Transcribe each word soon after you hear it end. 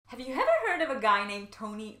you ever heard of a guy named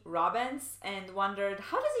Tony Robbins and wondered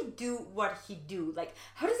how does he do what he do? Like,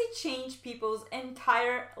 how does he change people's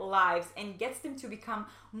entire lives and gets them to become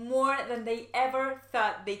more than they ever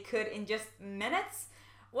thought they could in just minutes?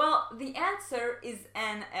 Well, the answer is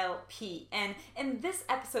NLP. And in this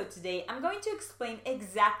episode today, I'm going to explain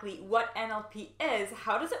exactly what NLP is,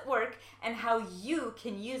 how does it work, and how you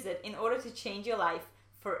can use it in order to change your life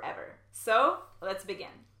forever. So, let's begin.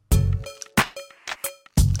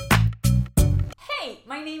 Hey,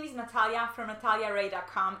 my name is Natalia from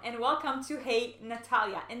nataliaray.com and welcome to Hey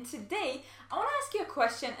Natalia. And today, I want to ask you a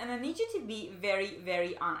question and I need you to be very,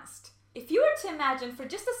 very honest. If you were to imagine for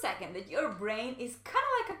just a second that your brain is kind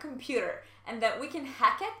of like a computer and that we can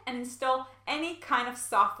hack it and install any kind of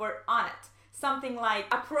software on it, something like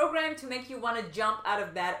a program to make you want to jump out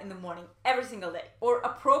of bed in the morning every single day, or a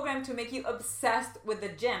program to make you obsessed with the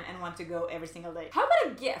gym and want to go every single day. How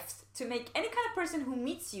about a gift to make any kind of person who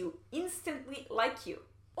meets you instantly like you?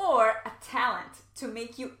 Or a talent to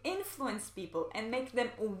make you influence people and make them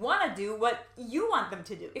want to do what you want them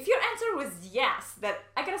to do? If your answer was yes, then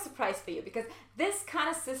I got a surprise for you, because this kind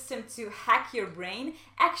of system to hack your brain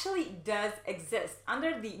actually does exist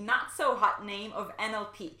under the not so hot name of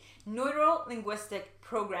NLP, Neuro Linguistic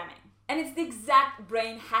Programming. And it's the exact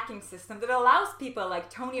brain hacking system that allows people like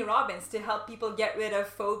Tony Robbins to help people get rid of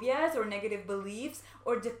phobias or negative beliefs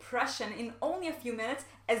or depression in only a few minutes,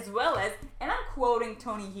 as well as, and I'm quoting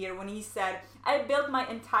Tony here when he said, "I built my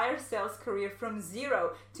entire sales career from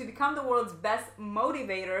zero to become the world's best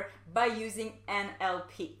motivator by using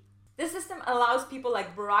NLP." This system allows people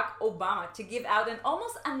like Barack Obama to give out an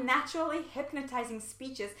almost unnaturally hypnotizing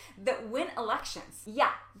speeches that win elections.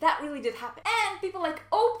 Yeah, that really did happen. And people like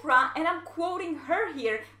Oprah, and I'm quoting her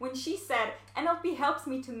here when she said, "NLP helps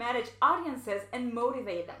me to manage audiences and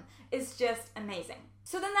motivate them." It's just amazing.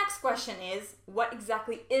 So the next question is, what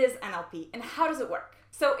exactly is NLP and how does it work?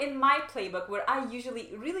 So in my playbook, where I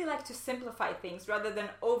usually really like to simplify things rather than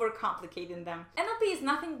overcomplicating them, NLP is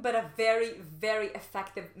nothing but a very, very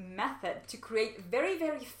effective method to create very,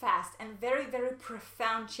 very fast and very, very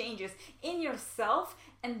profound changes in yourself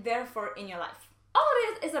and therefore in your life. All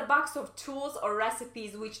it is a box of tools or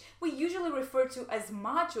recipes, which we usually refer to as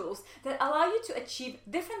modules, that allow you to achieve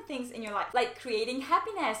different things in your life, like creating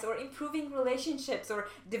happiness or improving relationships or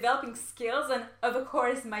developing skills, and of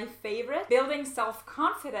course my favorite, building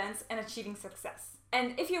self-confidence and achieving success.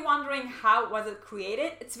 And if you're wondering how was it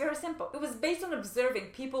created, it's very simple. It was based on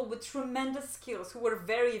observing people with tremendous skills who were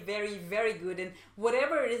very, very, very good in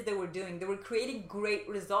whatever it is they were doing. They were creating great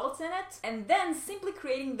results in it, and then simply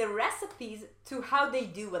creating the recipes to how they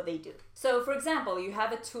do what they do. So for example, you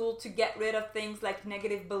have a tool to get rid of things like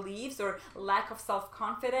negative beliefs or lack of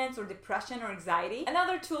self-confidence or depression or anxiety.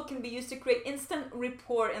 Another tool can be used to create instant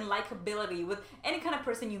rapport and likability with any kind of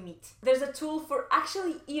person you meet. There's a tool for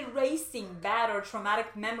actually erasing bad or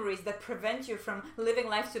traumatic memories that prevent you from living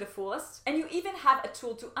life to the fullest. And you even have a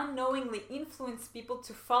tool to unknowingly influence people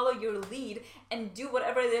to follow your lead and do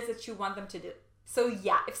whatever it is that you want them to do. So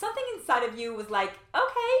yeah, if something inside of you was like,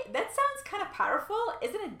 okay, that sounds kind of powerful,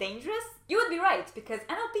 isn't it dangerous? You would be right, because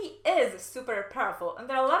NLP is super powerful, and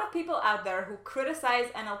there are a lot of people out there who criticize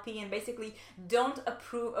NLP and basically don't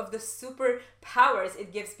approve of the superpowers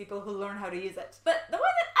it gives people who learn how to use it. But the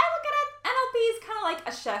way that I look at it, NLP is kind of like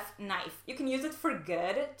a chef knife. You can use it for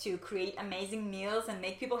good to create amazing meals and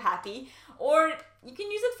make people happy, or you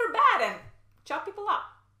can use it for bad and chop people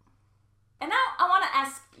up. And now I want to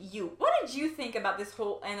ask you, what did you think about this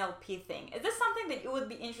whole NLP thing? Is this something that you would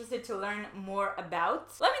be interested to learn more about?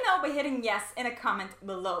 Let me know by hitting yes in a comment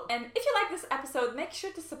below. And if you like this episode, make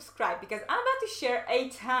sure to subscribe, because I'm about to share a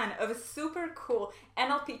ton of super cool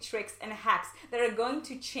NLP tricks and hacks that are going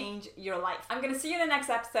to change your life. I'm going to see you in the next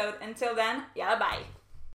episode. Until then, yeah, bye.